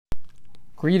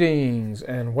Greetings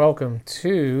and welcome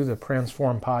to the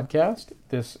Transform Podcast.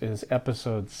 This is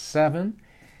episode 7,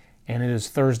 and it is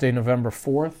Thursday, November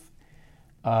 4th,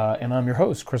 and I'm your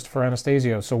host, Christopher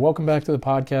Anastasio. So welcome back to the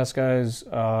podcast, guys.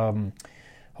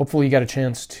 Hopefully you got a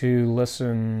chance to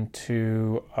listen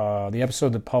to the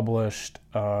episode that published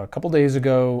a couple days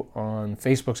ago on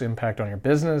Facebook's impact on your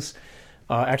business.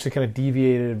 Actually kind of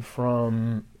deviated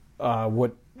from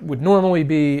what would normally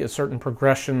be a certain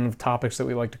progression of topics that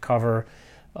we like to cover,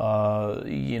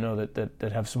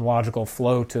 that have some logical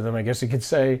flow to them, I guess you could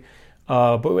say.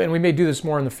 And we may do this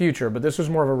more in the future, but this was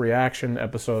more of a reaction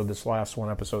episode, this last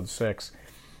one, episode 6,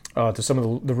 to some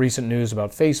of the recent news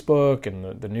about Facebook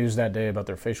and the news that day about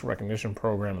their facial recognition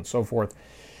program and so forth.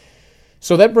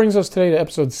 So that brings us today to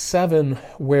episode 7,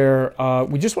 where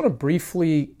we just want to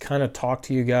briefly kind of talk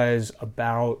to you guys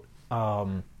about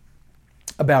the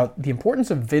importance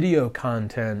of video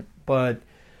content, but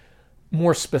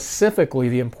more specifically,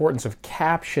 the importance of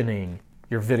captioning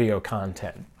your video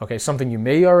content. Okay, something you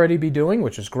may already be doing,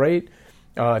 which is great.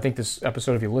 I think this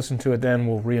episode, if you listen to it then,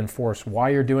 will reinforce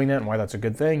why you're doing that and why that's a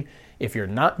good thing. If you're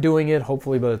not doing it,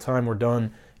 hopefully by the time we're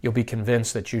done, you'll be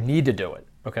convinced that you need to do it,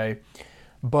 okay?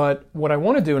 But what I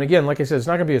want to do, and again, like I said, it's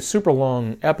not going to be a super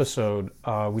long episode.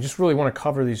 We just really want to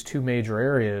cover these two major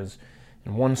areas,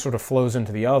 and one sort of flows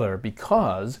into the other,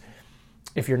 because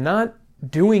if you're not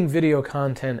doing video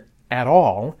content at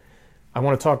all, I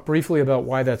want to talk briefly about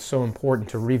why that's so important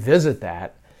to revisit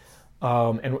that,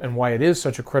 and why it is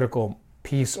such a critical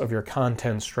piece of your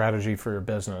content strategy for your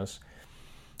business.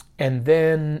 And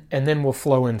then we'll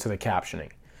flow into the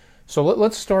captioning. So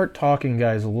let's start talking,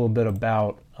 guys, a little bit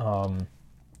about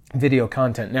video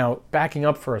content. Now, backing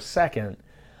up for a second,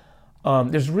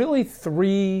 there's really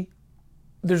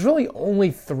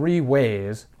only three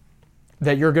ways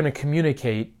that you're going to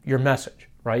communicate your message,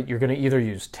 right? You're going to either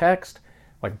use text,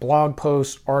 like blog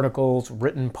posts, articles,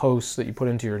 written posts that you put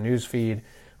into your news feed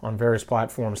on various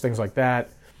platforms, things like that.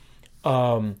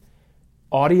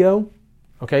 Audio,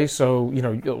 okay, so,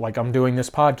 like I'm doing this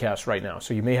podcast right now,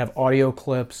 so you may have audio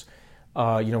clips,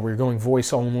 where you're going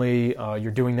voice only.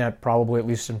 You're doing that probably at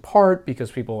least in part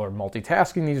because people are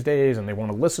multitasking these days and they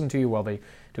want to listen to you while they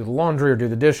do the laundry or do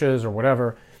the dishes or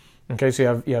whatever. Okay,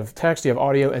 so you have text, you have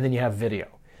audio, and then you have video.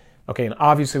 Okay, and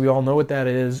obviously we all know what that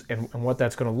is and what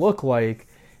that's going to look like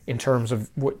in terms of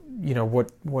what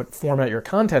format your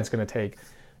content's going to take.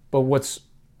 But what's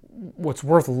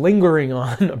worth lingering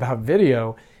on about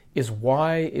video is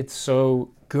why it's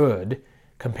so good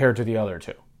compared to the other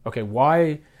two. Okay,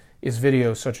 why is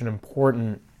video such an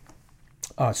important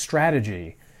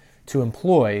strategy to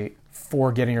employ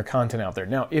for getting your content out there?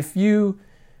 Now, if you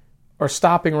are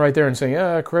stopping right there and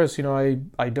saying, Chris,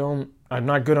 I'm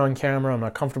not good on camera, I'm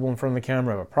not comfortable in front of the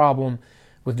camera, I have a problem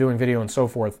with doing video and so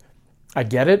forth. I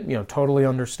get it, totally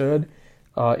understood.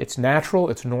 It's natural,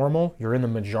 it's normal. You're in the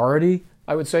majority,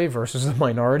 I would say, versus the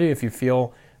minority if you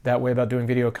feel that way about doing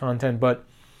video content. But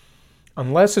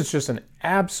unless it's just an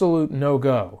absolute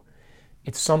no-go,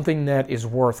 it's something that is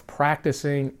worth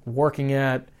practicing, working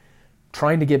at,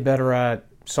 trying to get better at,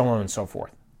 so on and so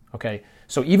forth. Okay?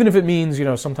 So even if it means,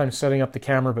 sometimes setting up the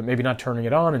camera but maybe not turning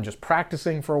it on and just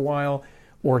practicing for a while,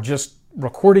 or just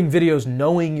recording videos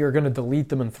knowing you're going to delete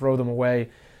them and throw them away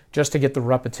just to get the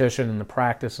repetition and the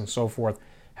practice and so forth.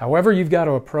 However you've got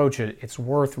to approach it, it's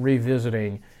worth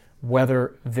revisiting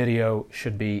whether video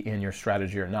should be in your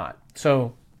strategy or not.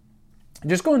 So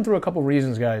just going through a couple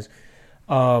reasons, guys.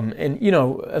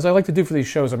 As I like to do for these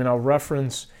shows, I'll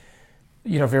reference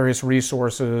various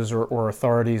resources or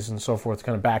authorities and so forth to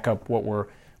kind of back up what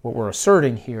we're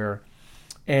asserting here.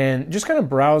 And just kind of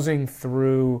browsing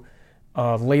through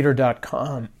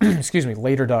later.com,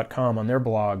 later.com on their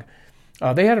blog,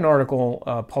 they had an article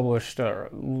published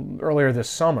earlier this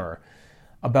summer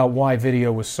about why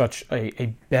video was such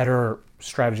a better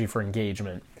strategy for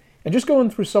engagement. And just going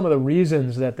through some of the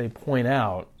reasons that they point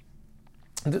out,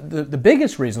 the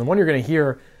biggest reason, the one you're going to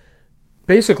hear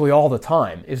basically all the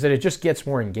time, is that it just gets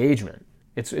more engagement.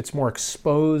 It's more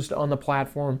exposed on the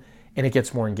platform, and it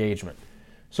gets more engagement.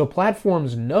 So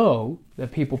platforms know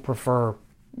that people prefer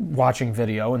watching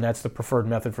video, and that's the preferred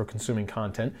method for consuming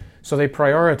content, so they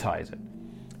prioritize it.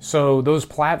 So those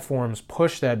platforms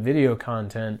push that video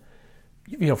content,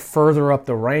 further up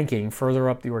the ranking, further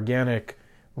up the organic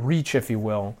reach, if you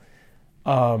will,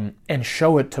 and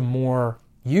show it to more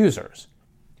users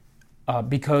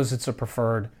because it's a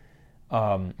preferred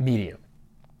medium.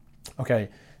 Okay,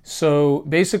 so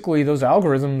basically those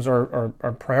algorithms are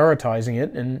prioritizing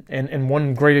it, and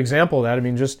one great example of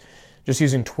that, just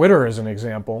using Twitter as an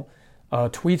example,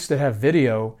 tweets that have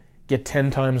video get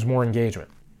 10 times more engagement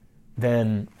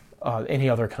than any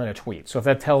other kind of tweet. So if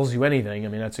that tells you anything, I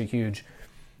mean, that's a huge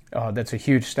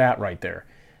stat right there.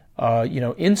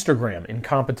 Instagram, in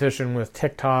competition with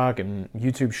TikTok and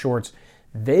YouTube Shorts,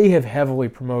 they have heavily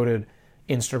promoted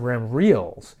Instagram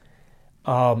Reels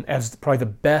as probably the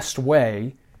best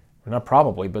way, not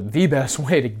probably, but the best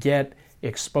way to get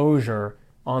exposure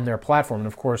on their platform. And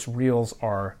of course, Reels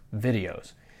are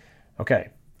videos. Okay,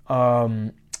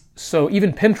 so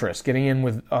even Pinterest getting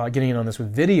in on this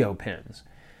with video pins.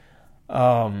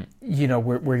 Where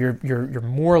you're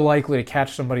more likely to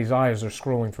catch somebody's eye as they're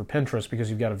scrolling through Pinterest because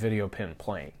you've got a video pin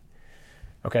playing.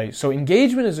 Okay, so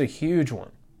engagement is a huge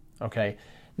one. Okay,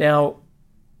 now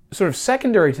sort of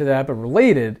secondary to that, but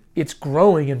related, it's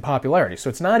growing in popularity. So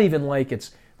it's not even like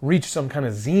it's reached some kind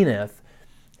of zenith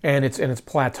and it's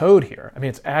plateaued here. I mean,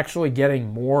 it's actually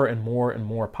getting more and more and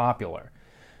more popular.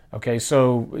 Okay,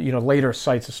 so later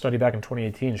cites a study back in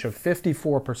 2018 showed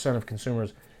 54% of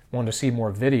consumers wanted to see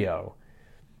more video.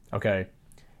 Okay,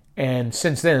 and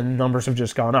since then, numbers have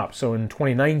just gone up. So in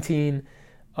 2019,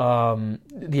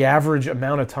 the average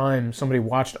amount of time somebody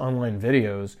watched online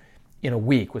videos in a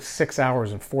week was 6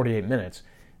 hours and 48 minutes,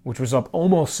 which was up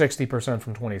almost 60%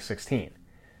 from 2016.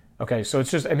 Okay, so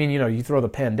it's just, you throw the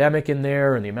pandemic in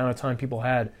there and the amount of time people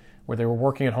had where they were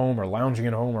working at home or lounging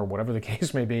at home or whatever the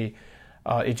case may be,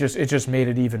 it just made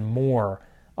it even more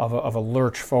of a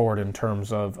lurch forward in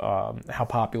terms of how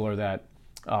popular that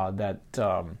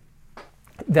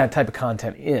type of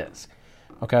content is.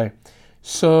 Okay,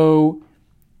 so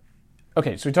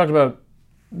we talked about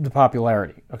the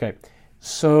popularity. Okay,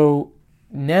 so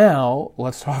now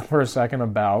let's talk for a second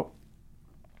about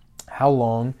how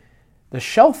long the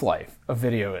shelf life of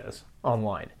video is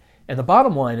online. And the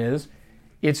bottom line is,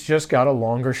 it's just got a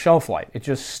longer shelf life. It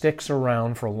just sticks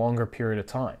around for a longer period of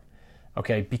time.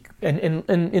 Okay, and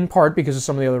in part because of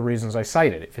some of the other reasons I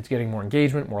cited. If it's getting more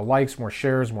engagement, more likes, more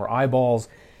shares, more eyeballs,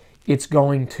 it's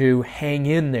going to hang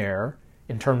in there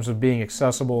in terms of being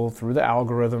accessible through the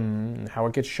algorithm, how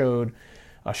it gets shown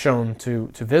to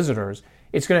visitors.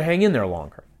 It's going to hang in there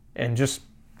longer and just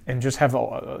have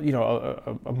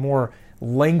a more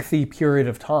lengthy period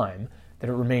of time that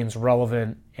it remains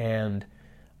relevant and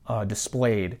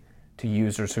displayed to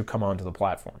users who come onto the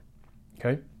platform.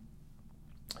 Okay.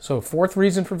 So fourth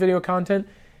reason for video content,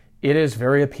 it is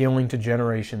very appealing to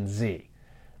Generation Z.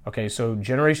 Okay, so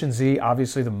Generation Z,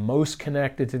 obviously the most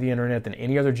connected to the internet than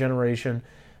any other generation.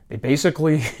 They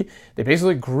basically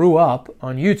grew up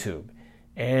on YouTube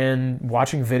and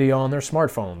watching video on their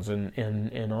smartphones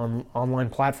and on online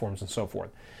platforms and so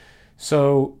forth.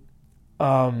 So,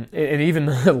 and even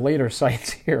later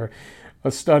cites here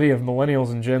a study of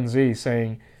millennials and Gen Z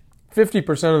saying 50%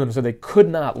 of them said they could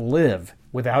not live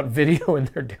without video in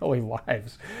their daily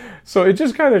lives. So it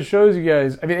just kind of shows you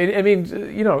guys,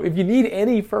 if you need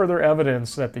any further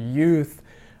evidence that the youth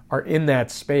are in that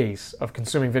space of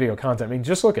consuming video content,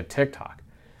 just look at TikTok,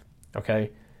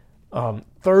 okay?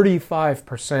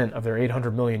 35% of their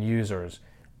 800 million users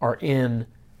are in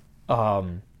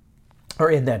that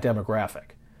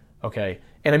demographic, okay?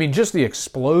 And just the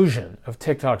explosion of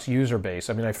TikTok's user base,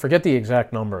 I forget the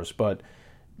exact numbers, but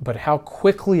how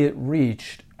quickly it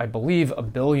reached, I believe, 1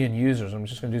 billion users. I'm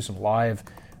just going to do some live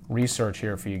research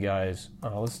here for you guys.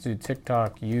 Let's do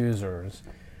TikTok users.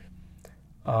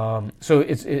 So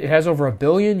it has over 1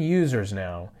 billion users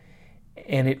now,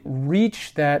 and it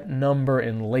reached that number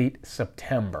in late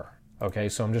September. Okay,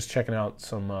 so I'm just checking out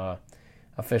some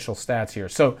official stats here.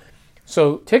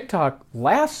 So TikTok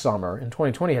last summer in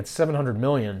 2020 had 700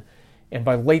 million, and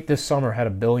by late this summer had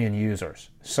 1 billion users.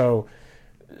 So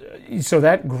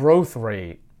that growth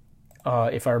rate,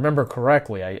 if I remember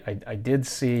correctly, I did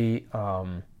see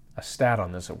a stat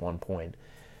on this at one point,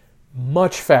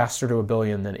 much faster to 1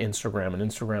 billion than Instagram. And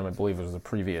Instagram, I believe, was the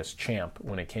previous champ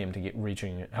when it came to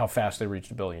reaching how fast they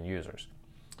reached 1 billion users.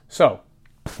 So,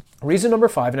 reason number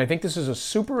 5, and I think this is a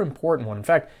super important one. In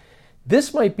fact,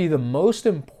 this might be the most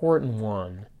important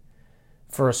one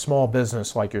for a small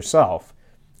business like yourself,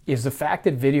 is the fact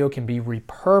that video can be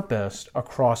repurposed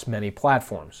across many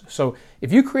platforms. So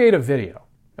if you create a video,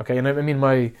 okay, and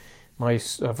my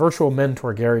virtual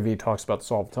mentor Gary Vee talks about this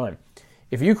all the time.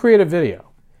 If you create a video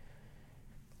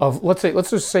of, let's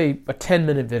just say a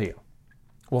 10-minute video.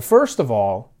 Well, first of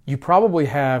all, you probably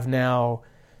have now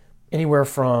anywhere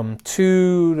from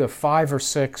 2 to 5 or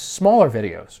 6 smaller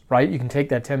videos, right? You can take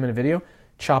that 10-minute video,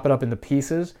 chop it up into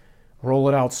pieces, roll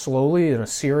it out slowly in a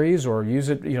series, or use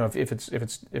it, if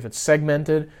it's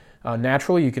segmented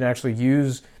naturally, you can actually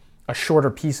use a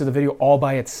shorter piece of the video all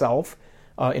by itself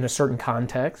in a certain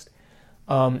context.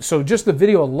 So just the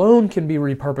video alone can be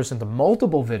repurposed into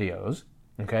multiple videos.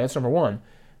 Okay, that's number one.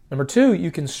 Number two, you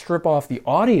can strip off the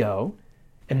audio,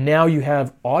 and now you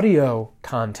have audio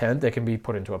content that can be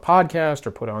put into a podcast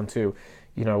or put onto,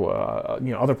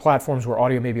 other platforms where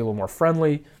audio may be a little more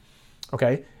friendly.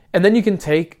 Okay, and then you can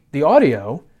take the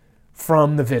audio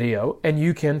from the video and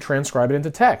you can transcribe it into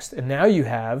text, and now you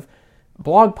have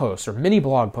blog posts or mini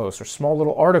blog posts or small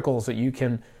little articles that you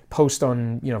can post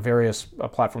on various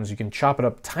platforms. You can chop it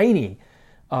up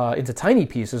into tiny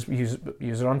pieces.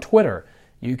 Use it on Twitter.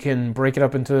 You can break it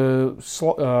up into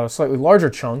slightly larger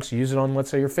chunks. Use it on, let's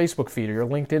say, your Facebook feed or your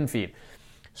LinkedIn feed.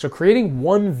 So creating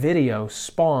one video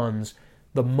spawns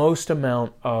the most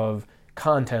amount of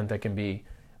content that can be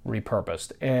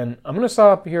repurposed. And I'm going to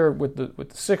stop here with the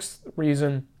sixth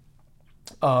reason,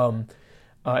 and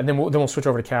then we'll switch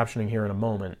over to captioning here in a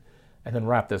moment, and then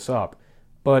wrap this up.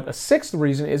 But a sixth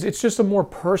reason is it's just a more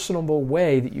personable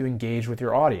way that you engage with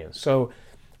your audience. So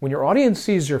when your audience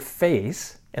sees your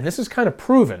face, and this is kind of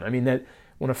proven, I mean, that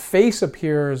when a face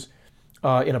appears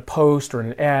in a post or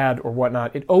an ad or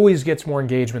whatnot, it always gets more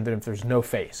engagement than if there's no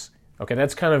face. Okay,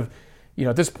 that's kind of,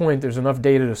 at this point, there's enough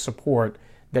data to support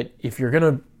that if you're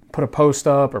going to put a post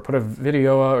up or put a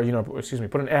video up, or,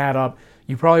 put an ad up,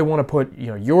 you probably want to put,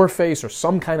 your face or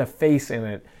some kind of face in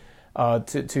it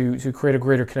to create a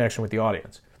greater connection with the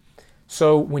audience.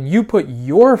 So when you put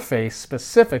your face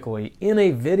specifically in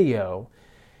a video,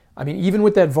 I mean, even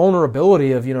with that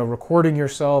vulnerability of, recording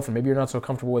yourself and maybe you're not so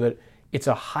comfortable with it, it's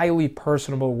a highly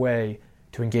personable way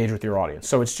to engage with your audience.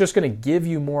 So it's just going to give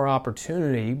you more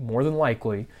opportunity, more than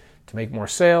likely, to make more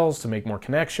sales, to make more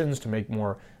connections, to make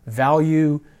more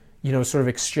value, sort of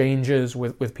exchanges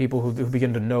with people who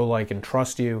begin to know, like, and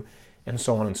trust you, and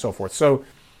so on and so forth. So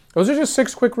those are just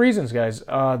 6 quick reasons, guys,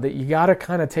 that you got to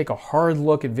kind of take a hard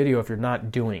look at video if you're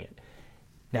not doing it.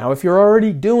 Now, if you're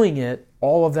already doing it,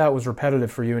 all of that was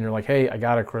repetitive for you, and you're like, hey, I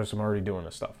got it, Chris, I'm already doing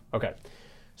this stuff. Okay,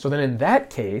 so then in that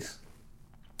case,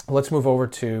 let's move over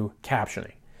to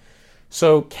captioning.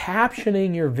 So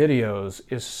captioning your videos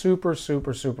is super,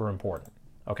 super, super important,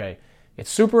 okay? It's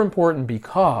super important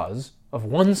because of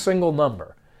one single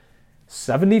number.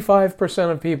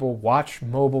 75% of people watch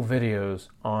mobile videos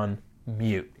on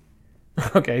mute.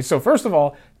 Okay, so first of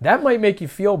all, that might make you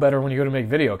feel better when you go to make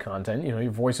video content. Your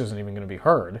voice isn't even going to be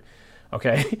heard,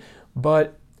 okay?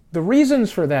 But the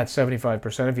reasons for that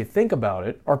 75%, if you think about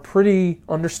it, are pretty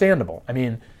understandable. I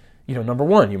mean, number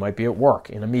one, you might be at work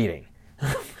in a meeting.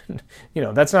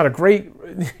 That's not a great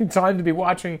time to be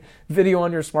watching video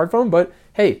on your smartphone, but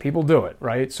hey, people do it,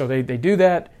 right? So they do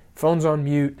that, phone's on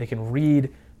mute, they can read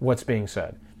what's being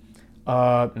said.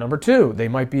 Number two, they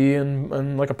might be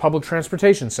in like a public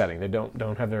transportation setting. They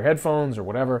don't have their headphones or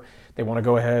whatever. They want to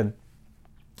go ahead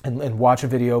and watch a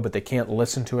video, but they can't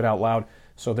listen to it out loud,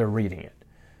 so they're reading it.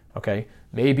 Okay?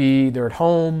 Maybe they're at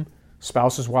home,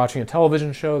 spouse is watching a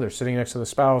television show, they're sitting next to the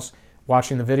spouse,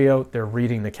 watching the video, they're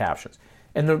reading the captions.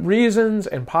 And the reasons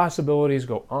and possibilities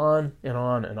go on and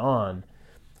on and on.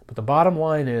 But the bottom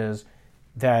line is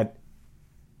that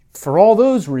for all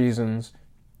those reasons,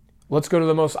 let's go to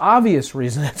the most obvious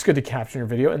reason that's good to caption your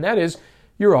video, and that is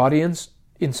your audience,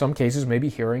 in some cases, may be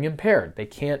hearing impaired. They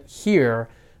can't hear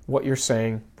what you're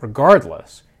saying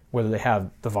regardless, whether they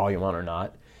have the volume on or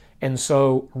not. And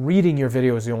so reading your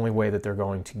video is the only way that they're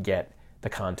going to get the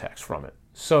context from it.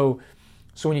 So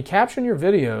when you caption your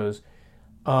videos,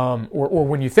 or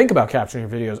when you think about captioning your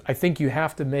videos, I think you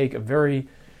have to make a very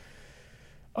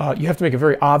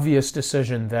obvious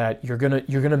decision that you're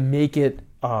gonna make it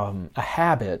a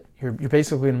habit. You're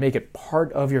basically gonna make it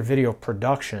part of your video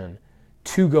production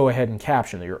to go ahead and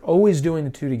caption. That you're always doing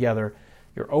the two together.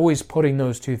 You're always putting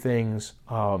those two things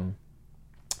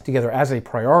together as a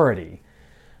priority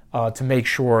to make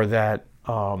sure that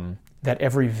that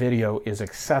every video is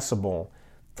accessible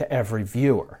to every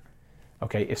viewer.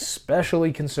 Okay,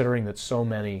 especially considering that so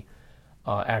many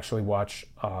actually watch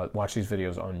these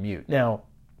videos on mute. Now,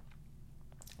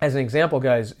 as an example,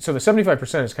 guys, so the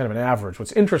 75% is kind of an average.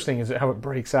 What's interesting is how it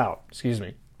breaks out.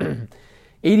 85%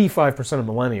 of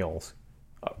millennials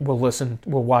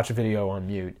will watch a video on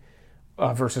mute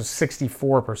versus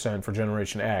 64% for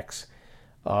Generation X.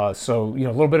 So, a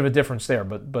little bit of a difference there,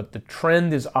 but the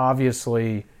trend is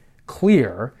obviously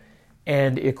clear,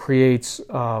 and it creates,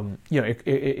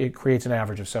 it creates an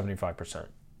average of 75%.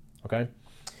 Okay,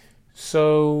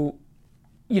 so,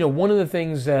 one of the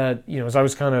things that as I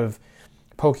was kind of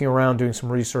poking around doing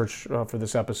some research for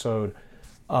this episode,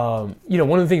 one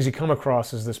of the things you come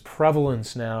across is this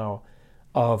prevalence now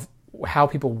of how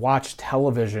people watch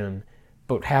television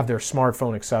but have their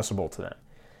smartphone accessible to them.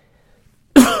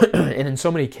 And in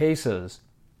so many cases,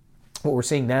 what we're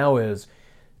seeing now is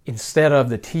instead of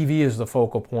the TV as the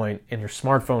focal point and your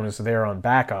smartphone is there on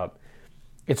backup,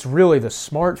 It's really the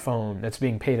smartphone that's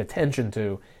being paid attention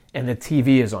to, and the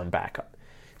TV is on backup.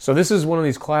 So this is one of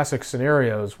these classic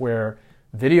scenarios where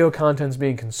video content's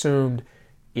being consumed.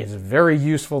 It's very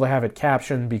useful to have it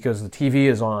captioned because the TV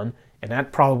is on, and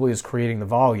that probably is creating the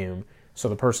volume. So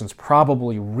the person's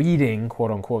probably reading,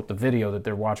 quote unquote, the video that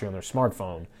they're watching on their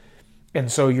smartphone.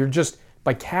 And so you're just,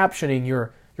 by captioning,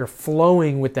 you're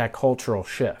flowing with that cultural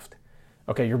shift.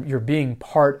 Okay, you're being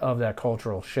part of that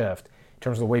cultural shift in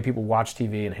terms of the way people watch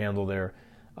TV and handle their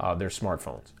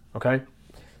smartphones. Okay,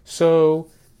 so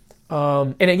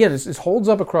and again, this holds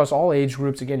up across all age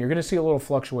groups. Again, you're going to see a little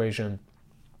fluctuation.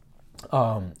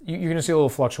 You're going to see a little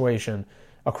fluctuation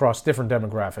across different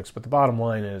demographics, but the bottom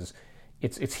line is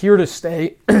it's here to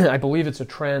stay. I believe it's a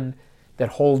trend that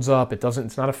holds up.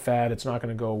 It's not a fad. It's not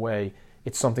going to go away.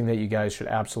 It's something that you guys should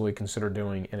absolutely consider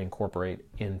doing and incorporate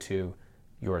into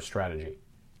your strategy.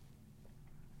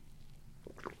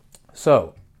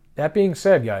 So, that being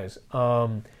said, guys,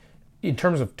 in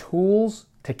terms of tools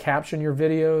to caption your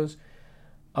videos,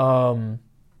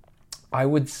 I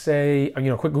would say,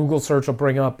 a quick Google search will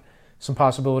bring up some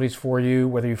possibilities for you,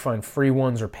 whether you find free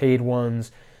ones or paid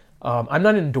ones. I'm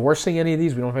not endorsing any of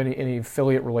these. We don't have any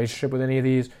affiliate relationship with any of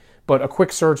these, but a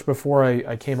quick search before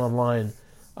I came online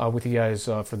with you guys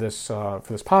for this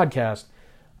podcast,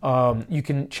 you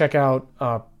can check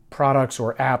out products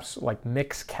or apps like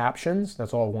Mix Captions.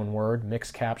 That's all one word.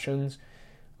 Mix Captions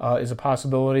is a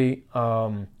possibility.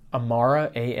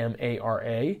 Amara,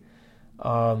 A-M-A-R-A,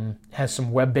 has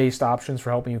some web-based options for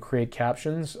helping you create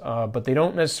captions, but they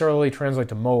don't necessarily translate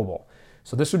to mobile.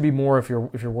 So this would be more if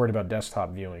you're worried about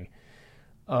desktop viewing.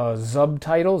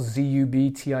 Zubtitle,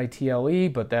 Z-U-B-T-I-T-L-E,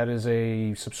 but that is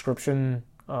a subscription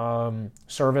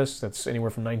service that's anywhere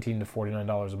from $19 to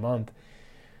 $49 a month.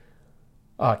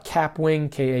 Kapwing,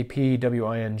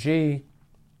 K-A-P-W-I-N-G,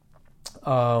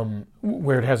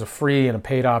 where it has a free and a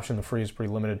paid option. The free is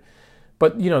pretty limited.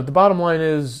 But, the bottom line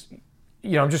is,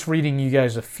 I'm just reading you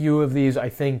guys a few of these. I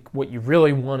think what you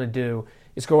really want to do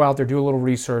is go out there, do a little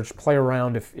research, play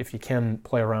around if you can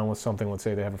play around with something. Let's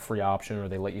say they have a free option or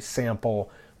they let you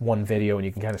sample one video and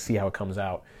you can kind of see how it comes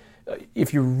out.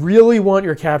 If you really want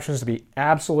your captions to be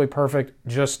absolutely perfect,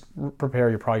 just prepare.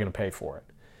 You're probably going to pay for it.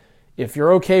 If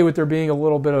you're okay with there being a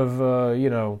little bit of, a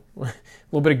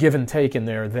little bit of give and take in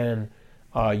there, then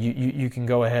you can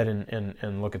go ahead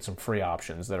and look at some free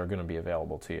options that are going to be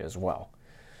available to you as well.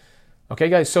 Okay,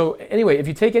 guys, so anyway, if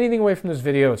you take anything away from this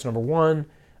video, it's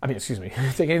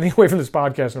take anything away from this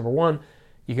podcast, number one,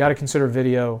 you got to consider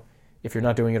video if you're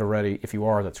not doing it already. If you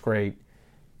are, that's great.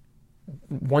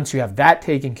 Once you have that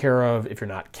taken care of, if you're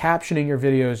not captioning your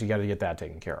videos, you got to get that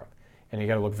taken care of. And you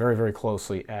got to look very, very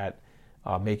closely at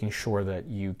making sure that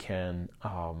you can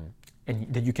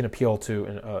and that you can appeal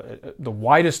to the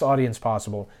widest audience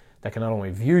possible that can not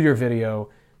only view your video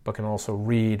but can also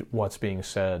read what's being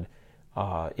said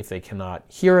if they cannot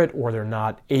hear it or they're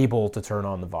not able to turn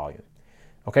on the volume.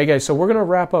 Okay, guys, so we're going to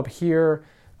wrap up here.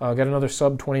 Got another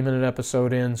sub 20-minute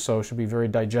episode in, so it should be very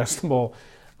digestible.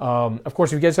 Of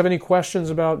course, if you guys have any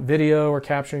questions about video or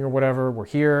captioning or whatever, we're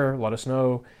here. Let us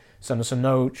know. Send us a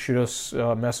note. Shoot us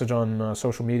a message on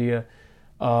social media.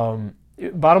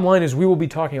 Bottom line is we will be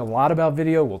talking a lot about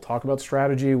video. We'll talk about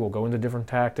strategy. We'll go into different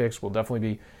tactics. We'll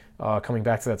definitely be coming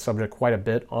back to that subject quite a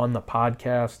bit on the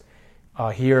podcast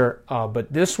here.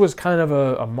 But this was kind of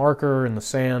a marker in the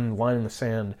sand, line in the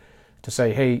sand, to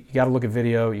say, hey, you got to look at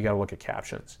video. You got to look at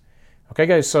captions. Okay,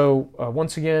 guys, so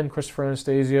once again, Christopher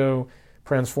Anastasio,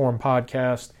 Transform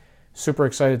Podcast. Super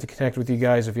excited to connect with you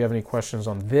guys if you have any questions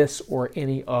on this or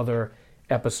any other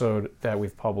episode that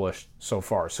we've published so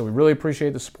far. So we really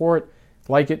appreciate the support.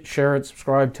 Like it, share it,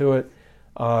 subscribe to it.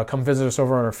 Come visit us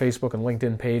over on our Facebook and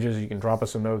LinkedIn pages. You can drop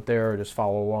us a note there or just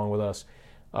follow along with us.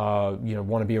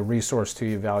 Want to be a resource to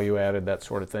you, value added, that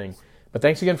sort of thing. But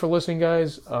thanks again for listening,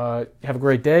 guys. Have a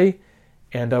great day,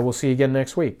 and we'll see you again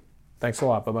next week. Thanks a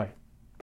lot. Bye-bye.